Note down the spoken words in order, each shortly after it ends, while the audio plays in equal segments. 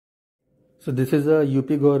So this is a UP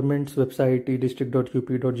government's website,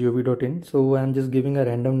 edistrict.up.gov.in. So I'm just giving a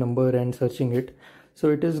random number and searching it. So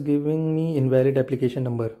it is giving me invalid application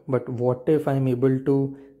number. But what if I'm able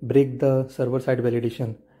to break the server side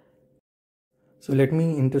validation? So let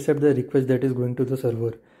me intercept the request that is going to the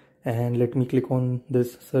server, and let me click on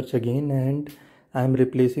this search again, and I'm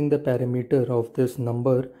replacing the parameter of this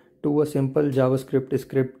number to a simple JavaScript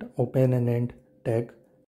script open and end tag.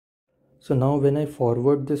 So now when I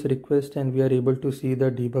forward this request, and we are able to see the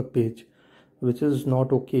debug page, which is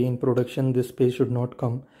not okay. In production this page should not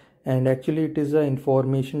come, and actually it is a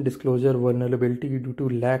information disclosure vulnerability due to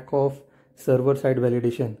lack of server side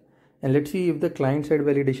validation. And let's see if the client side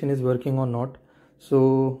validation is working or not.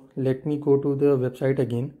 So let me go to the website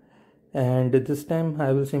again, and this time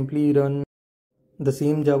I will simply run the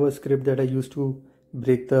same JavaScript that I used to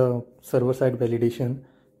break the server side validation.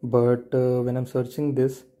 But when I'm searching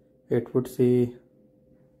this, it would say,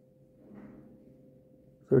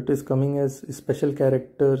 so it is coming as special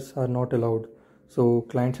characters are not allowed. So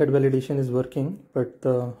client side validation is working, but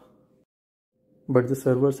the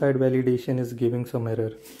server side validation is giving some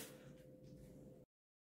error.